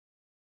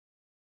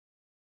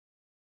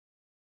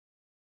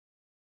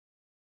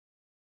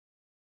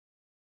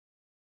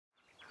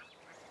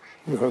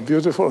You have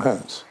beautiful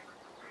hands.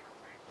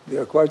 They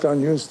are quite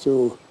unused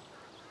to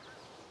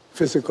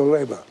physical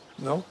labor,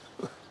 no?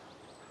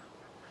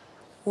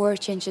 War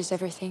changes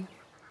everything.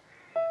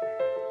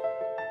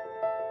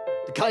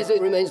 The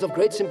Kaiser remains of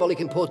great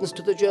symbolic importance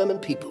to the German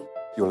people.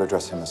 You'll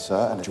address him as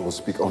sir, and you will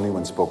speak only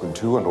when spoken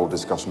to, and all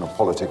discussion of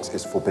politics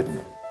is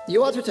forbidden.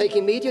 You are to take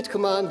immediate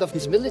command of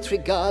his military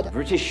guard. The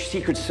British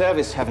Secret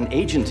Service have an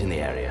agent in the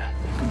area.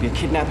 It could be a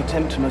kidnap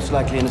attempt, most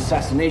likely an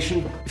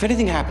assassination. If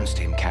anything happens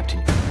to him,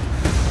 Captain,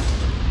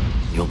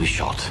 you'll be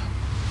shot.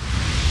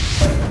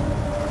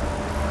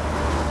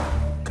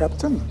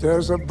 Captain,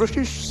 there's a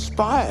British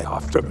spy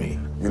after me.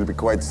 You'll be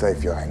quite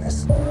safe, Your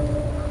Highness.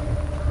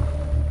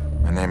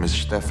 My name is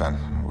Stefan.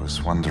 I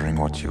was wondering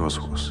what yours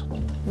was.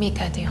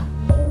 Mika, dear.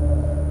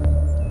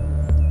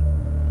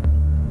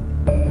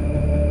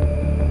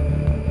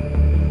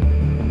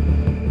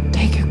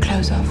 Take your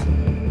clothes off.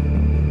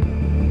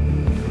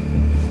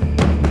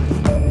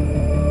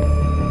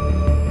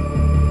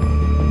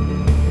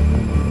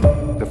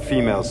 The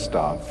female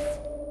staff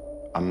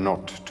are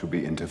not to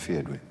be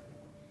interfered with.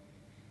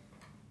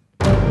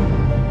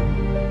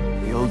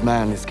 The old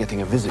man is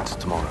getting a visit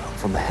tomorrow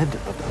from the head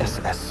of the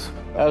SS,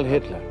 Al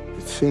Hitler.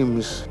 It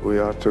seems we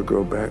are to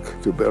go back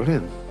to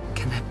Berlin.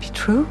 Can that be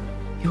true?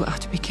 You are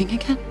to be king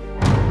again?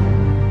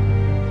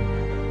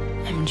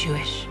 I'm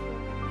Jewish.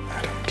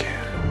 I don't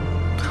care.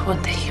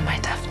 One day you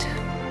might have to.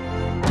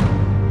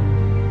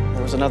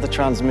 There was another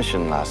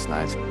transmission last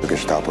night. The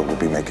Gestapo will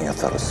be making a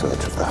thorough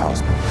search of the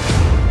house.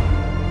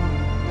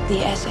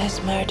 The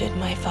SS murdered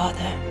my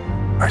father.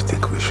 I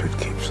think we should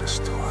keep this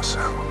to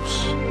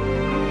ourselves.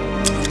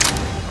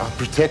 I'll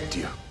protect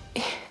you.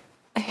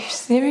 Are you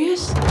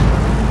serious?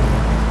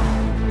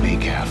 Be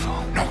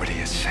careful. Nobody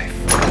is safe.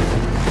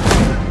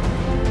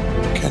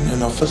 Can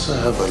an officer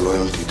have a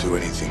loyalty to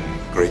anything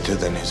greater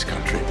than his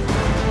country?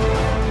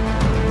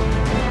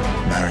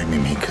 Marry me,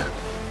 Mika.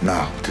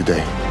 Now,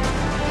 today.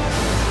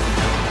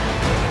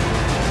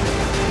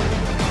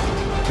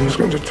 Who's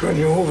going to turn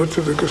you over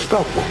to the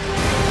Gestapo?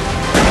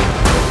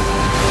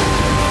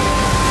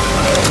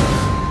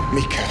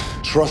 Mika,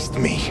 trust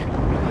me.